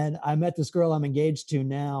 And I met this girl I'm engaged to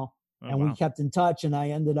now. And we kept in touch. And I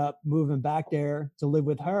ended up moving back there to live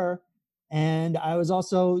with her. And I was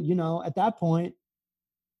also, you know, at that point,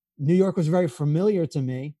 New York was very familiar to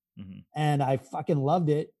me. And I fucking loved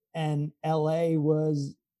it. And LA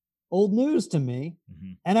was old news to me.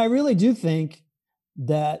 And I really do think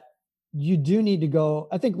that you do need to go.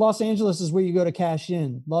 I think Los Angeles is where you go to cash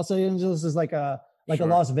in. Los Angeles is like a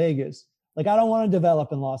Las Vegas. Like, I don't want to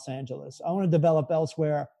develop in Los Angeles. I want to develop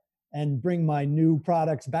elsewhere and bring my new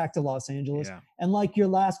products back to Los Angeles. Yeah. And like your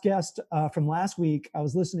last guest from last week, I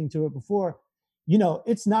was listening to it before, you know,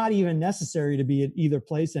 it's not even necessary to be at either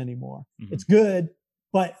place anymore. It's good,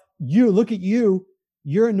 but look at you,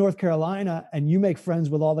 you're in North Carolina and you make friends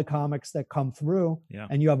with all the comics that come through,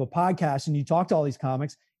 and you have a podcast and you talk to all these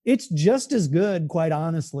comics. It's just as good, quite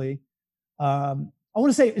honestly. I want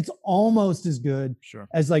to say it's almost as good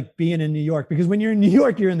as like being in New York, because when you're in New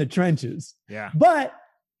York, you're in the trenches. Yeah. But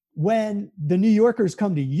when the New Yorkers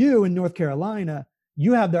come to you in North Carolina,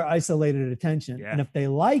 you have their isolated attention. Yeah. And if they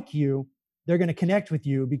like you, they're going to connect with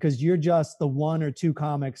you because you're just the one or two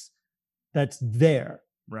comics that's there.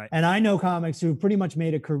 Right. And I know comics who pretty much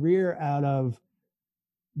made a career out of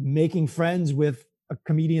making friends with a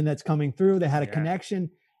comedian that's coming through. They had a connection,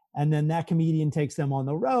 and then that comedian takes them on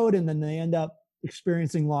the road, and then they end up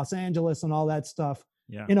experiencing Los Angeles and all that stuff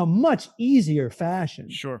in a much easier fashion.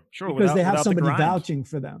 Sure. Because they have somebody vouching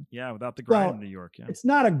for them. Yeah, without the grind in New York. Yeah. It's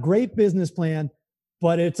not a great business plan,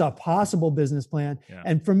 but it's a possible business plan. Yeah.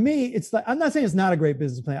 And for me, it's like, I'm not saying it's not a great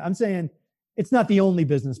business plan. I'm saying it's not the only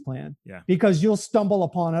business plan, because you'll stumble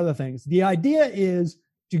upon other things. The idea is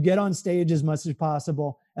to get on stage as much as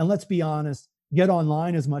possible. And let's be honest, get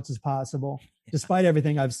online as much as possible, despite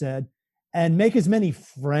everything I've said, and make as many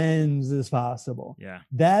friends as possible. Yeah.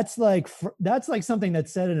 That's like something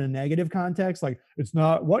that's said in a negative context. Like, it's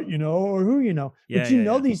not what you know or who you know, but you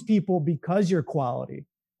know these people because you're quality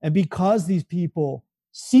and because these people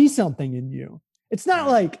see something in you. It's not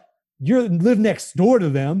like you live next door to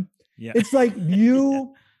them. Yeah. It's like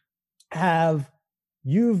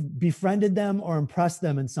you've befriended them or impressed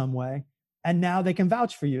them in some way, and now they can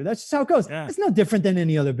vouch for you. That's just how it goes. Yeah. It's no different than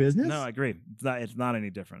any other business. No, I agree. It's not any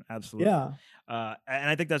different. Absolutely. Yeah. And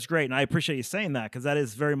I think that's great. And I appreciate you saying that, because that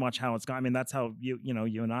is very much how it's gone. I mean, that's how you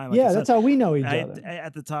and I, like that's how we know each other.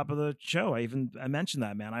 At the top of the show, I mentioned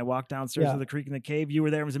that, man. I walked downstairs to the creek in the cave. You were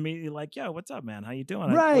there. I was immediately like, yo, what's up, man? How you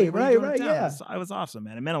doing? Right. Yeah. I was awesome,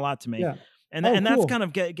 man. It meant a lot to me. Yeah. And that's kind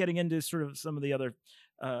of getting into sort of some of the other,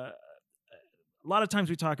 a lot of times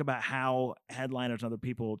we talk about how headliners and other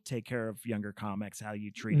people take care of younger comics, how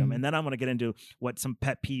you treat them. And then I'm going to get into what some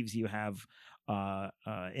pet peeves you have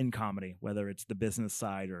in comedy, whether it's the business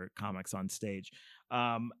side or comics on stage.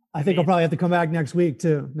 I think I'll probably have to come back next week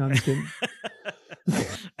too. No, I'm just kidding.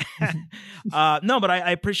 No, but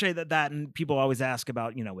I appreciate that. And people always ask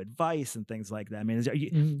about, advice and things like that. I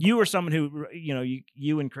mean, you were someone who,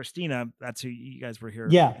 you and Christina, that's who you guys were here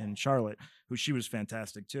in Charlotte, who she was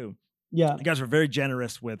fantastic too. Yeah. You guys were very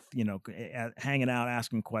generous with, hanging out,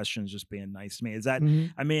 asking questions, just being nice to me. Is that,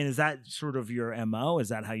 I mean, is that sort of your MO? Is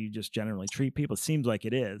that how you just generally treat people? It seems like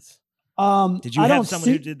it is. Did you have someone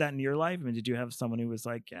who did that in your life? I mean, did you have someone who was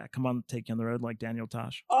like, yeah, come on, take you on the road, like Daniel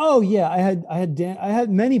Tosh? Oh yeah. I had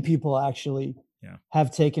many people actually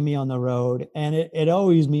have taken me on the road, and it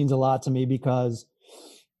always means a lot to me, because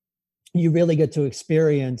you really get to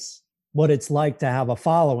experience what it's like to have a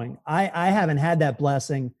following. I haven't had that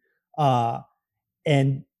blessing.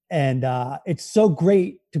 And it's so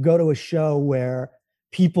great to go to a show where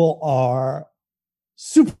people are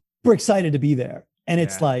super excited to be there. And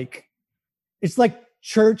it's like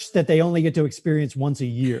church that they only get to experience once a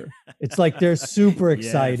year. It's like they're super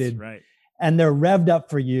excited, right? And they're revved up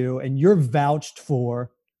for you, and you're vouched for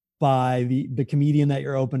by the comedian that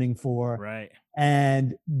you're opening for. Right.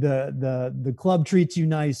 And the club treats you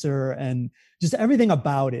nicer, and just everything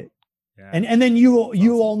about it. Yeah. And then you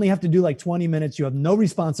only have to do like 20 minutes. You have no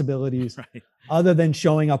responsibilities other than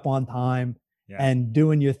showing up on time and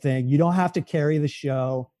doing your thing. You don't have to carry the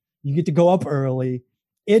show. You get to go up early.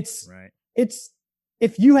 It's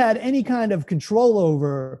if you had any kind of control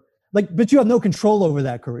over, but you have no control over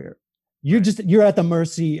that career. You're at the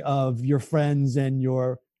mercy of your friends and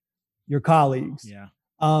your colleagues. Yeah.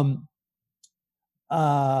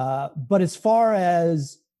 But as far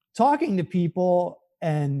as talking to people,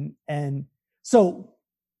 and so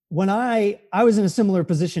when I was in a similar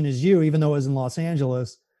position as you, even though I was in Los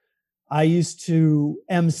Angeles, I used to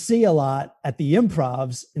MC a lot at the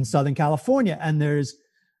Improvs in Southern California. And there's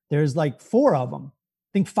like 4 of them, I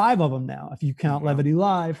think 5 of them now, if you count Levity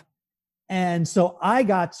Live. And so I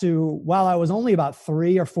got to, while I was only about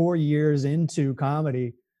 3 or 4 years into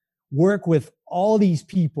comedy, work with all these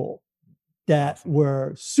people that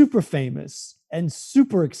were super famous and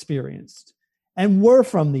super experienced and were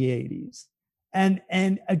from the 80s. And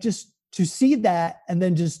just to see that and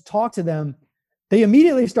then just talk to them, they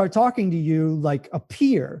immediately start talking to you like a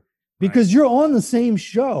peer, because you're on the same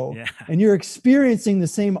show and you're experiencing the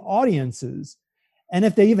same audiences. And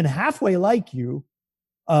if they even halfway like you,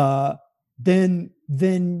 then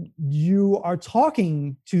you are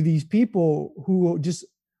talking to these people who just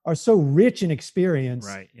are so rich in experience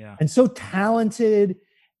and so talented,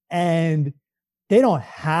 and they don't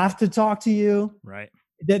have to talk to you. Right.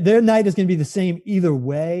 Their night is going to be the same either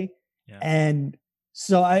way. Yeah. And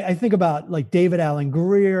so I think about like David Allen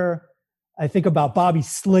Greer. I think about Bobby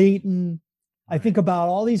Slayton. I think about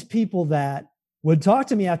all these people that would talk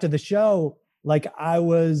to me after the show like I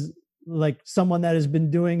was like someone that has been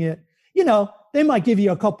doing it. They might give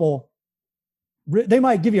you a couple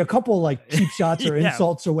like cheap shots or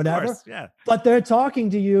insults or whatever, but they're talking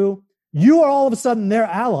to you. You are all of a sudden their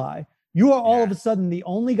ally. You are all of a sudden the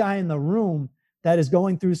only guy in the room that is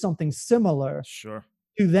going through something similar to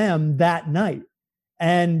them that night.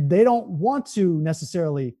 And they don't want to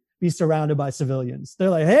necessarily be surrounded by civilians. They're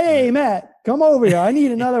like, hey, Matt, come over here. I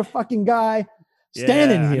need another fucking guy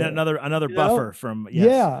standing here. Another buffer from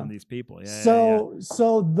these people.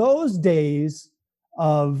 So those days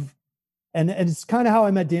of and it's kind of how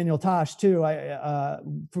I met Daniel Tosh too.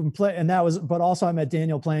 But also I met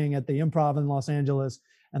Daniel playing at the Improv in Los Angeles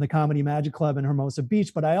and the Comedy Magic Club in Hermosa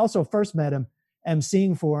Beach. But I also first met him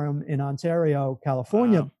emceeing for him in Ontario,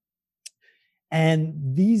 California. Wow.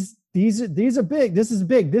 And these are big. This is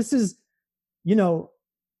big. This is,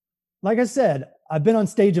 like I said, I've been on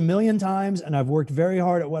stage a million times and I've worked very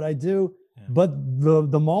hard at what I do. Yeah. But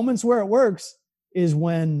the moments where it works is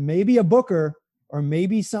when maybe a booker or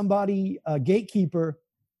maybe somebody, a gatekeeper,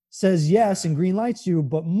 says yes and green lights you,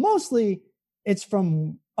 but mostly it's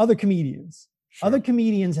from other comedians. Sure. Other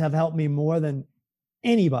comedians have helped me more than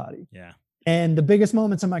anybody. Yeah. And the biggest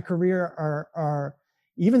moments in my career are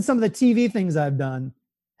even some of the TV things I've done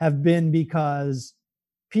have been because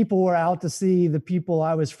people were out to see the people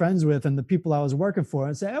I was friends with and the people I was working for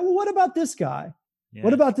and say, hey, well, what about this guy? Yeah.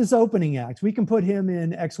 What about this opening act? We can put him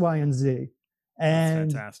in X, Y, and Z. And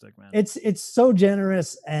that's fantastic, man. It's so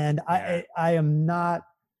generous. And yeah. I am not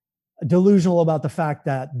delusional about the fact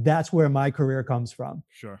that that's where my career comes from.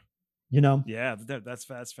 Sure. Yeah,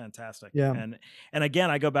 that's fantastic. Yeah. And again,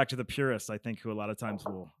 I go back to the purists, I think, who a lot of times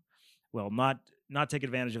will not take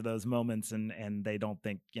advantage of those moments and they don't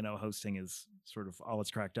think, hosting is sort of all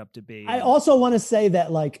it's cracked up to be. I also want to say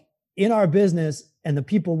that like in our business and the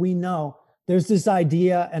people we know, there's this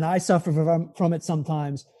idea, and I suffer from it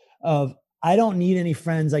sometimes, of I don't need any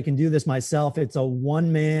friends. I can do this myself. It's a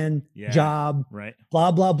one-man job, right?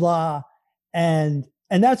 Blah, blah, blah. And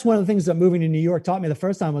that's one of the things that moving to New York taught me the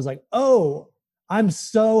first time. Was like, oh, I'm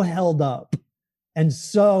so held up. And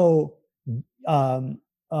so I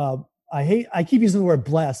keep using the word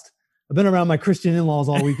blessed. I've been around my Christian in-laws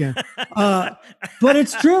all weekend. But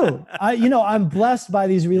it's true. I'm blessed by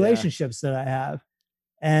these relationships that I have.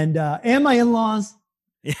 And my in-laws.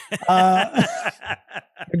 They're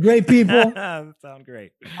great people. Sound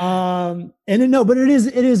great. But it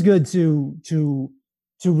is good to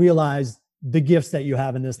realize the gifts that you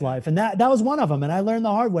have in this life. And that was one of them. And I learned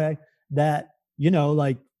the hard way that,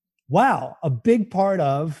 wow, a big part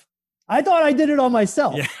of, I thought I did it all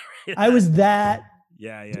myself. Yeah. I was that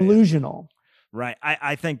delusional. Right.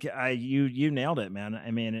 I think you nailed it, man.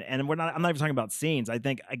 I mean, and I'm not even talking about scenes. I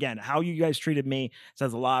think, again, how you guys treated me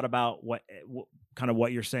says a lot about what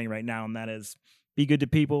you're saying right now. And that is, be good to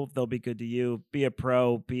people, they'll be good to you. Be a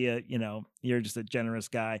pro, you're just a generous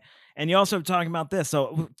guy. And you also talking about this.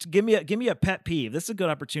 So give me a pet peeve. This is a good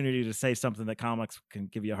opportunity to say something that comics can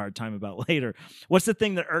give you a hard time about later. What's the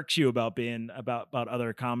thing that irks you about being about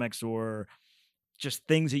other comics, or just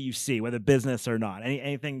things that you see, whether business or not?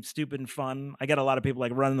 Anything stupid and fun? I get a lot of people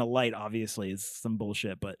like running the light, obviously, is some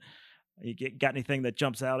bullshit, but you got anything that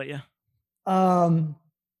jumps out at you?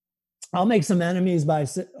 I'll make some enemies I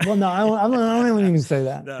don't even say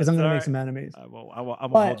that because I'm going to make some enemies. I will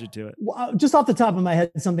hold you to it. Just off the top of my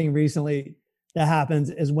head, something recently that happens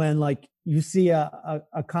is when like you see a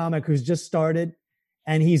comic who's just started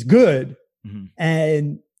and he's good, mm-hmm.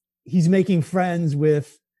 and he's making friends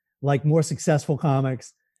with like more successful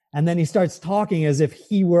comics. And then he starts talking as if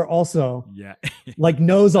he were also like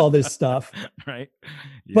knows all this stuff. Right.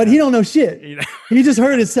 Yeah. But he don't know shit. He just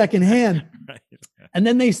heard it secondhand. Right. And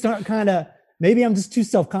then they start maybe I'm just too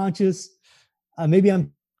self-conscious. Maybe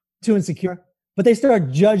I'm too insecure, but they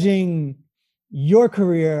start judging your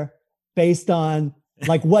career based on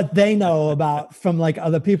like what they know about from like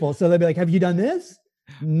other people. So they'll be like, have you done this?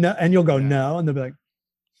 No. And you'll go, no. And they'll be like,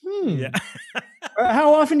 Yeah.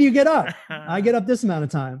 How often do you get up? I get up this amount of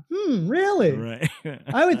time. Really? Right.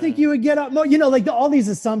 I would think you would get up more, like all these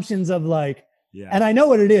assumptions of like, and I know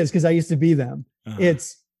what it is because I used to be them. Uh-huh.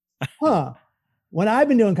 It's, when I've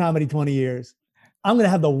been doing comedy 20 years, I'm going to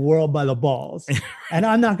have the world by the balls. And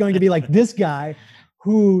I'm not going to be like this guy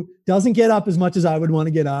who doesn't get up as much as I would want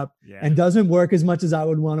to get up, and doesn't work as much as I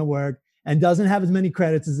would want to work, and doesn't have as many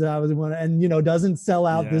credits as I would want to, and, doesn't sell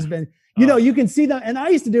out this band. You can see that. And I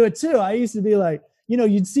used to do it too. I used to be like,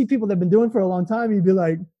 you'd see people that have been doing it for a long time. You'd be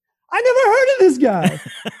like, I never heard of this guy.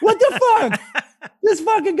 What the fuck? This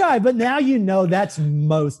fucking guy. But now that's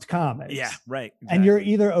most comics. Yeah, right. Exactly. And you're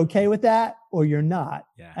either okay with that or you're not.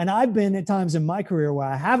 Yeah. And I've been at times in my career where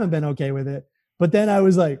I haven't been okay with it. But then I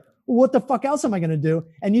was like, well, what the fuck else am I going to do?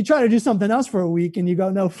 And you try to do something else for a week and you go,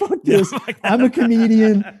 no, fuck this. I'm a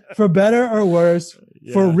comedian, for better or worse,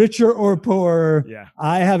 for richer or poorer. Yeah.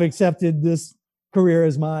 I have accepted this career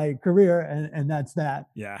as my career, and that's that.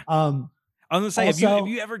 Yeah. I was gonna say, also, have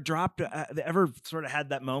you ever dropped, ever sort of had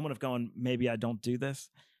that moment of going, maybe I don't do this?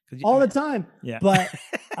 All the time. Yeah. But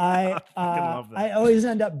I always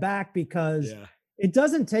end up back because it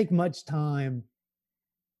doesn't take much time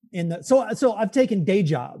so I've taken day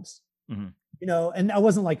jobs, mm-hmm. you know, and I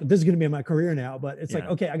wasn't like, this is going to be my career now, but it's like,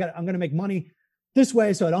 okay, I'm going to make money this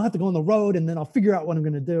way so I don't have to go on the road, and then I'll figure out what I'm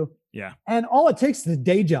going to do. Yeah. And all it takes is a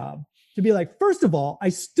day job to be like, first of all, I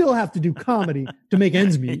still have to do comedy to make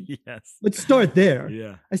ends meet. Yes. Let's start there.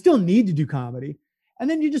 Yeah. I still need to do comedy. And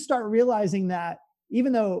then you just start realizing that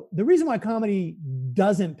even though the reason why comedy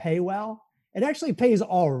doesn't pay well, it actually pays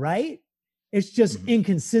all right. It's just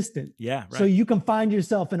inconsistent. Yeah. Right. So you can find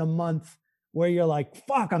yourself in a month where you're like,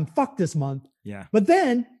 fuck, I'm fucked this month. Yeah. But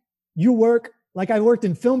then you work, like I worked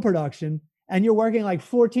in film production, and you're working like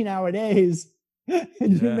 14-hour days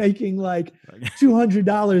and you're making like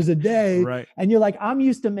 $200 a day. Right. And you're like, I'm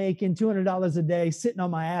used to making $200 a day sitting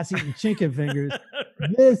on my ass eating chicken fingers.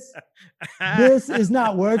 This is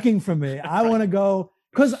not working for me. I want to go,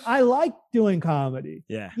 because I like doing comedy.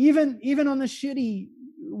 Yeah. Even on the shitty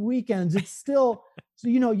weekends, it's still, so,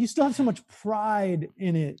 you know, you still have so much pride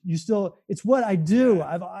in it. It's what I do.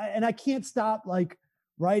 And I can't stop like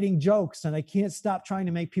writing jokes, and I can't stop trying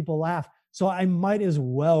to make people laugh. So I might as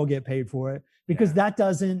well get paid for it, because that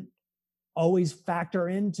doesn't always factor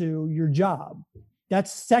into your job.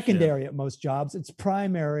 That's secondary at most jobs. It's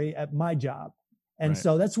primary at my job. And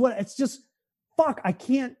so that's what, it's just, fuck, I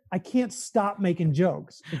can't stop making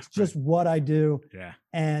jokes. It's just what I do. Yeah.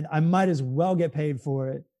 And I might as well get paid for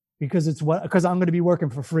it, because because I'm going to be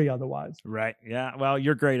working for free otherwise. Right. Yeah. Well,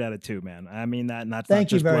 you're great at it too, man. I mean that, and that's Thank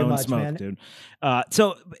not you just very blowing much, smoke, man. dude.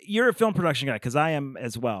 So you're a film production guy, because I am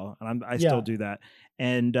as well, and I still do that.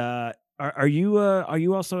 And are you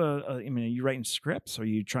also? I mean, are you writing scripts? Are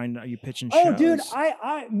you pitching shows? Oh, dude,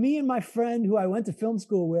 me and my friend who I went to film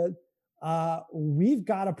school with, we've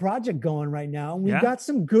got a project going right now, and we've got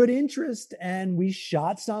some good interest, and we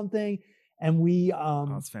shot something. And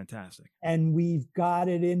that's fantastic. And we've got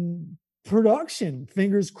it in production.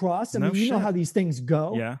 Fingers crossed. I mean, you know how these things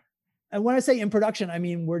go. Yeah. And when I say in production, I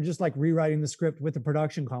mean we're just like rewriting the script with the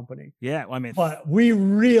production company. Yeah. Well, I mean, but we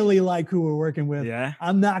really like who we're working with. Yeah.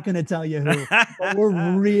 I'm not going to tell you who, but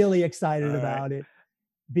we're really excited about it.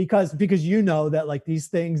 Because you know that like these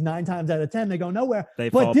things 9 times out of 10 they go nowhere.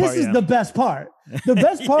 But this is the best part. The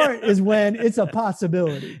best part is when it's a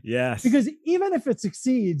possibility. Yes. Because even if it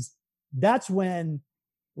succeeds, that's when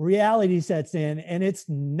reality sets in, and it's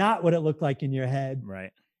not what it looked like in your head.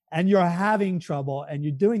 Right. And you're having trouble, and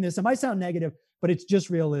you're doing this. It might sound negative, but it's just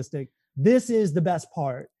realistic. This is the best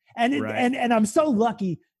part. And and I'm so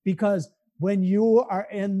lucky, because when you are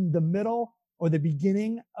in the middle or the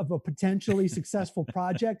beginning of a potentially successful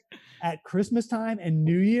project at Christmas time and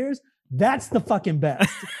New Year's, that's the fucking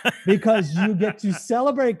best, because you get to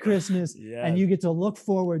celebrate Christmas and you get to look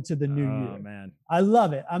forward to the new year. Oh, man. I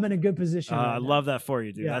love it. I'm in a good position. I love that for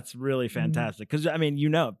you, dude. Yeah. That's really fantastic. Because, I mean,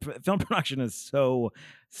 film production is so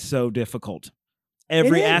difficult.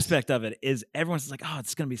 Every aspect of it is, everyone's like, oh,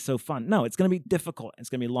 it's going to be so fun. No, it's going to be difficult. It's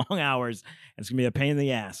going to be long hours. It's going to be a pain in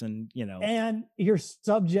the ass. And, and you're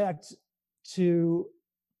subject to,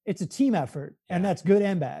 it's a team effort, and that's good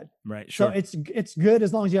and bad. Right. Sure. So it's good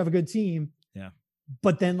as long as you have a good team. Yeah.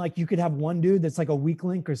 But then like you could have one dude that's like a weak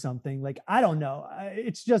link or something. Like, I don't know.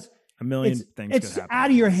 It's just a million things. It's out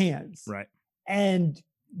of your hands. Right. And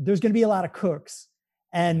there's going to be a lot of cooks,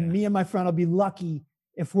 and me and my friend will be lucky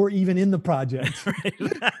if we're even in the project.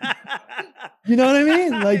 You know what I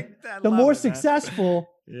mean? Like the more successful,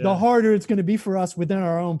 the harder it's going to be for us within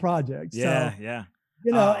our own projects. Yeah. So, yeah.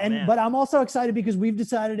 But I'm also excited because we've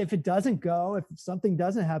decided if it doesn't go, if something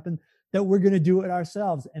doesn't happen, that we're going to do it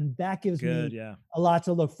ourselves. And that gives me a lot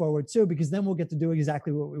to look forward to, because then we'll get to do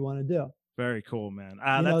exactly what we want to do. Very cool, man.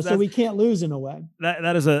 So we can't lose in a way.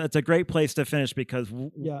 It's a great place to finish, because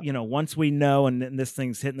once we know and this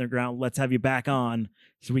thing's hitting the ground, let's have you back on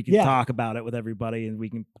so we can talk about it with everybody, and we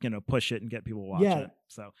can push it and get people watching it.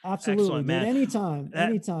 So absolutely, man. Anytime,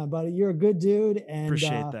 buddy. You're a good dude, and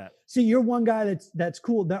appreciate that. See, you're one guy that's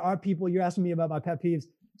cool. There are people, you're asking me about my pet peeves.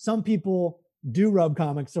 Some people do rub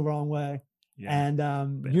comics the wrong way. Yeah.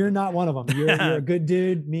 And you're not one of them. You're a good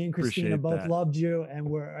dude. Me and Christina both loved you,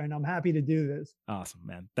 and I'm happy to do this. Awesome,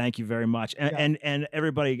 man. Thank you very much. And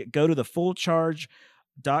everybody, go to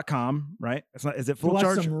thefullcharge.com, right? Is it Full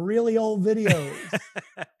Charge? Some really old videos.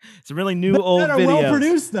 Some really new old videos. That are well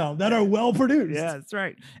produced, though. That are well produced. Yeah, that's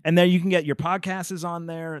right. And there you can get your podcasts on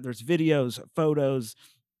there. There's videos, photos,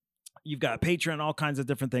 You've got Patreon, all kinds of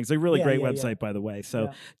different things. A really great website, by the way. So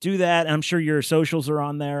Yeah. do that. I'm sure your socials are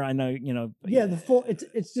on there. I know, Yeah, the full.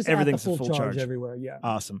 It's just everything's at the full full charge everywhere. Yeah.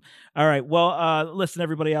 Awesome. All right. Well, listen,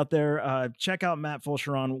 everybody out there, check out Matt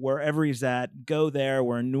Fulchiron wherever he's at. Go there.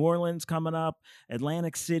 We're in New Orleans coming up,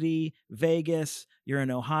 Atlantic City, Vegas. You're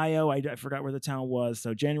in Ohio. I forgot where the town was.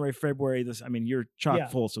 So January, February. You're chock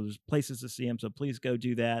full. So there's places to see him. So please go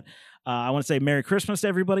do that. I want to say Merry Christmas to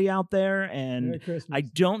everybody out there. And Merry Christmas. I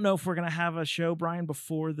don't know if we're gonna have a show, Brian,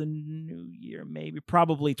 before the new year.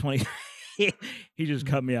 Probably 20. He just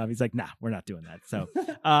cut me off. He's like, "Nah, we're not doing that." So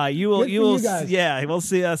you will, yeah, we'll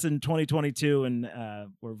see us in 2022, and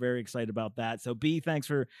we're very excited about that. So B, thanks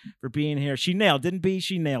for being here. She nailed it.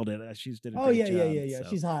 She nailed it. She's did a great job. Yeah. So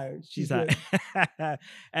She's hired. She's hired.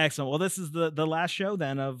 Excellent. Well, this is the last show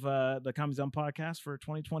then of the Comedy Zone podcast for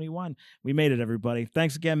 2021. We made it, everybody.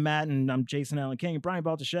 Thanks again, Matt, and I'm Jason Allen King. Brian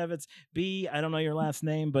Baltashevitz. B, I don't know your last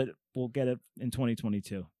name, but we'll get it in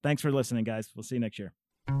 2022. Thanks for listening, guys. We'll see you next year.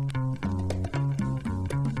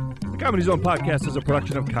 Comedy Zone Podcast is a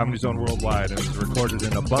production of Comedy Zone Worldwide and is recorded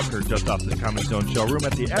in a bunker just off the Comedy Zone showroom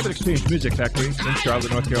at the Abbott Exchange Music Factory in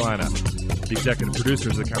Charlotte, North Carolina. The executive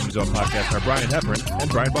producers of the Comedy Zone Podcast are Brian Heffern and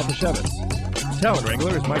Brian Baltashevitz. Talent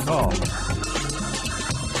Wrangler is Mike Hall.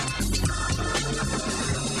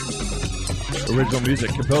 Original music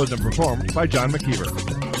composed and performed by John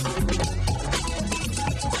McKeever.